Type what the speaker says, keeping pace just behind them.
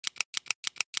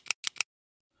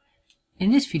In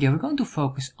this video, we're going to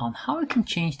focus on how we can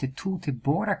change the tooltip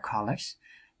border colors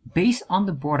based on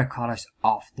the border colors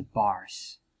of the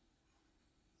bars.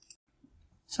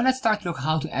 So let's start to look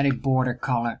how to add a border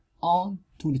color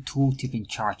onto the tooltip in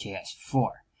chart.js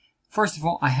 4. First of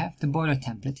all, I have the border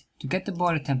template. To get the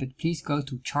border template, please go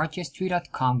to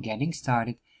chartjs3.com getting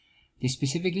started. This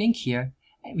specific link here,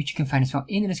 which you can find as well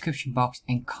in the description box,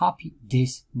 and copy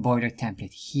this border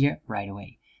template here right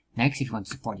away. Next, if you want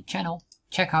to support the channel,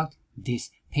 check out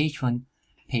this page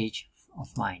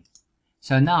of mine.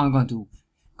 So now I'm going to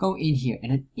go in here,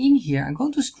 and then in here I'm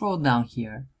going to scroll down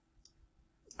here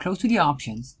close to the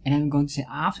options, and then I'm going to say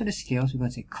after the scales we're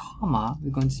going to say comma,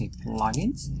 we're going to say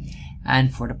plugins,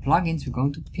 and for the plugins we're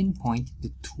going to pinpoint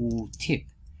the tooltip.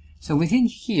 So within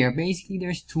here basically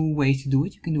there's two ways to do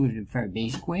it. You can do it in a very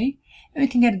basic way, and we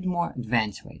can get it more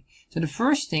advanced way. So the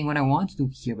first thing what I want to do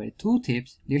here by the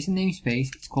tooltips, there's a namespace,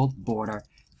 it's called border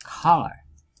color.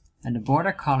 And the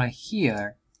border color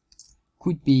here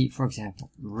could be, for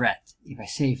example, red. If I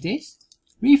save this,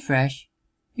 refresh,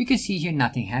 you can see here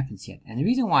nothing happens yet. And the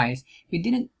reason why is we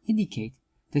didn't indicate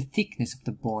the thickness of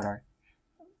the border.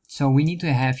 So we need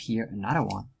to have here another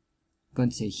one. I'm going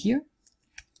to say here,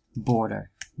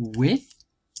 border width,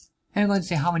 and I'm going to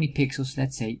say how many pixels,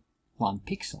 let's say 1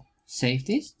 pixel. Save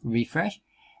this, refresh,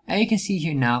 and you can see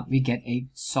here now we get a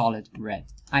solid red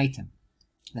item.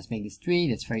 Let's make this 3,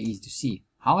 that's very easy to see.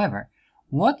 However,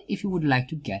 what if you would like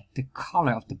to get the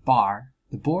color of the bar,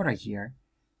 the border here,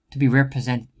 to be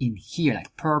represented in here,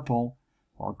 like purple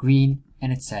or green,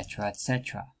 and etc,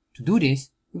 etc. To do this,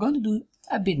 we're going to do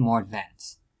a bit more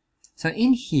advanced. So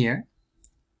in here,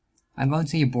 I'm going to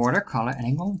say a border color, and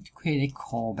I'm going to create a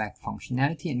callback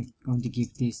functionality, and I'm going to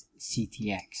give this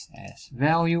CTX as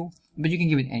value, but you can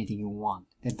give it anything you want.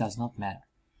 That does not matter.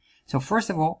 So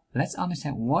first of all, let's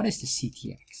understand what is the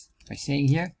CTX. By saying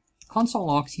here, console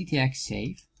log CTX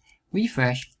save,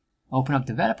 refresh, open up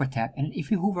developer tab, and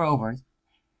if you hover over it,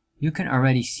 you can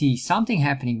already see something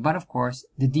happening, but of course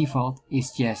the default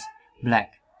is just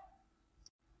black.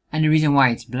 And the reason why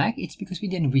it's black, it's because we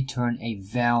didn't return a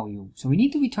value. So we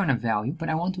need to return a value, but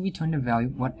I want to return the value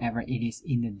whatever it is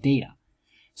in the data.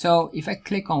 So if I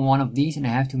click on one of these, and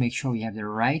I have to make sure we have the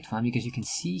right one, because you can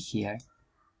see here,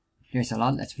 there's a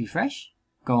lot. Let's refresh,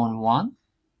 go on 1,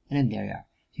 and then there you are.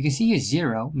 You can see here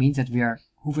 0 means that we are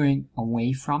hovering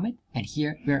away from it, and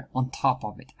here we're on top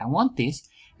of it. I want this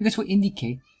because it will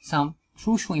indicate some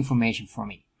crucial information for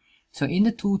me. So in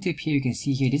the tooltip here, you can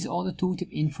see here, this is all the tooltip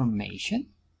information,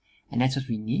 and that's what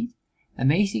we need. And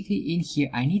basically in here,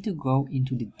 I need to go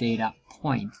into the data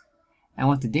point. And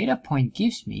what the data point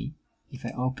gives me, if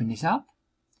I open this up,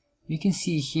 you can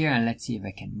see here, and let's see if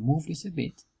I can move this a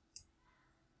bit.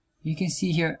 You can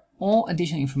see here all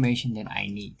additional information that I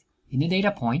need. In the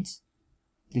data points,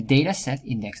 the data set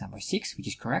index number 6, which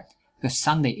is correct, because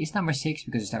Sunday is number 6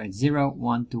 because it started at 0,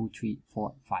 1, 2, 3,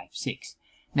 4, 5, 6.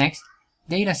 Next,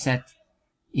 data set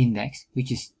index, which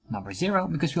is number 0,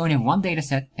 because we only have one data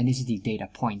set, and this is the data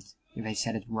point. If I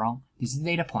said it wrong, this is the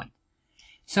data point.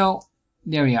 So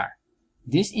there we are.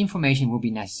 This information will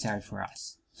be necessary for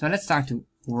us. So let's start to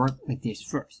work with this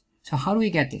first. So how do we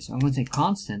get this? So I'm going to say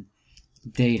constant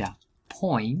data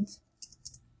point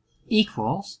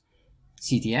equals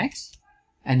CTX,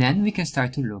 and then we can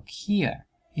start to look here.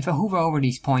 If I hover over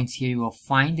these points here, you will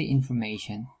find the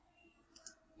information.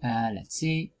 Let's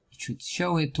see, it should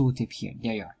show a tooltip here.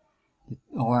 There you are,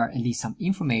 or at least some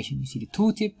information. You see the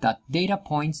tooltip dot data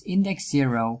points index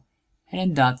 0, and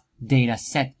then dot data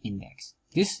set index.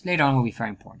 This later on will be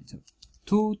very important. So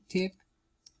tooltip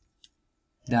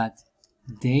dot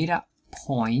data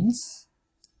points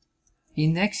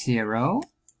index 0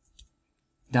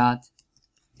 dot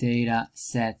data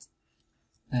set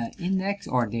index,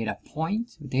 or data point,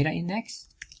 data index.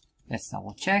 Let's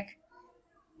double check.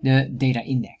 The data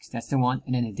index, that's the one,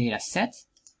 and then the data set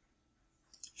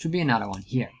should be another one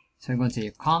here. So I'm going to say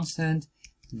a constant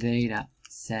data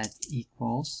set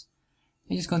equals,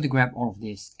 I'm just going to grab all of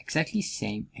this exactly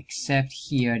same, except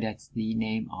here that's the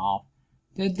name of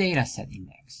the data set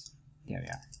index. There we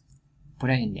are. Put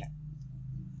that in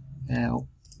there.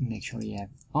 Make sure you have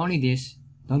only this,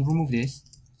 don't remove this.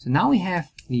 So now we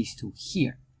have these two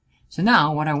here. So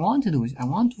now what I want to do is I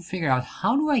want to figure out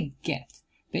how do I get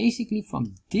basically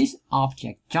from this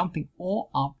object jumping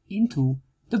all up into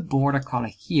the border color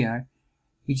here,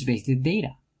 which is basically the data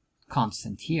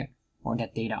constant here, or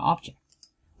that data object.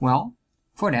 Well,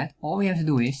 for that, all we have to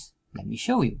do is, let me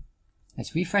show you.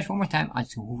 Let's refresh one more time. I'll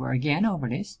just hover again over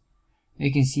this.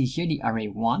 You can see here the array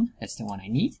 1, that's the one I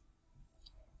need.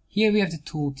 Here we have the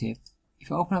tooltip.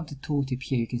 If I open up the tooltip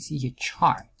here, you can see here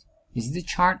chart. This is the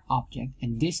chart object,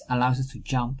 and this allows us to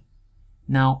jump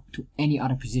now to any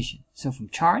other position. So from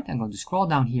chart, I'm going to scroll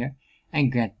down here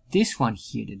and get this one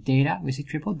here, the data with the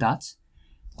triple dots.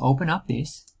 Open up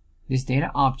this data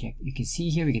object. You can see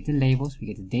here we get the labels, we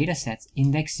get the data sets,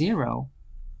 index 0,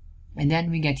 and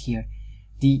then we get here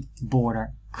the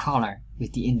border color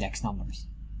with the index numbers.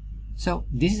 So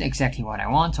this is exactly what I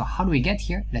want. So how do we get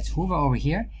here? Let's hover over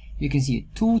here. You can see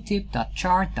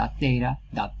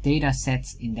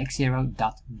tooltip.chart.data.datasets index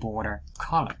 0.border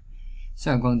color.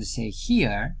 So I'm going to say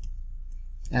here,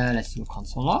 let's do a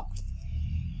console log.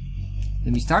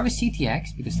 Let me start with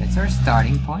CTX because that's our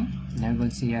starting point. And then I'm going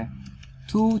to say here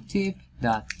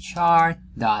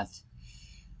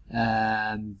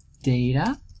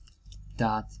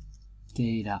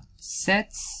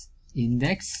tooltip.chart.datasets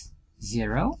index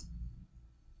 0.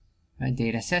 Right,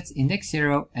 data sets index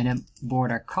 0 and then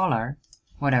border color,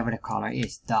 whatever the color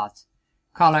is, dot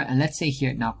color, and let's say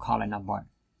here now color not border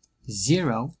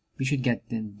 0. We should get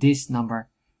then this number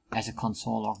as a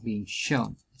console log being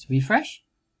shown. Let's refresh,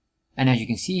 and as you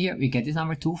can see here we get this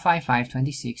number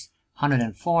 25526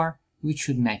 which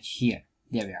should match here.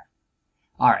 There we are.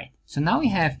 Alright, so now we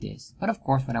have this, but of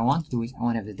course what I want to do is I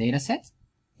want to have the data set.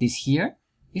 This here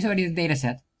is already the data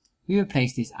set. We will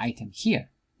place this item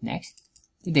here. Next,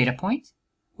 the data point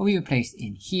will be placed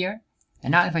in here.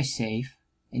 And now if I save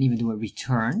and even do a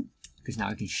return, because now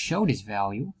I can show this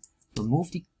value,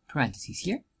 remove the parentheses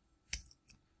here,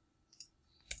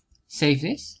 save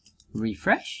this,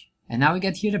 refresh, and now we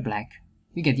get here the black,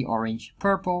 we get the orange,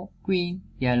 purple, green,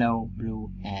 yellow,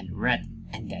 blue, and red,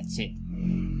 and that's it.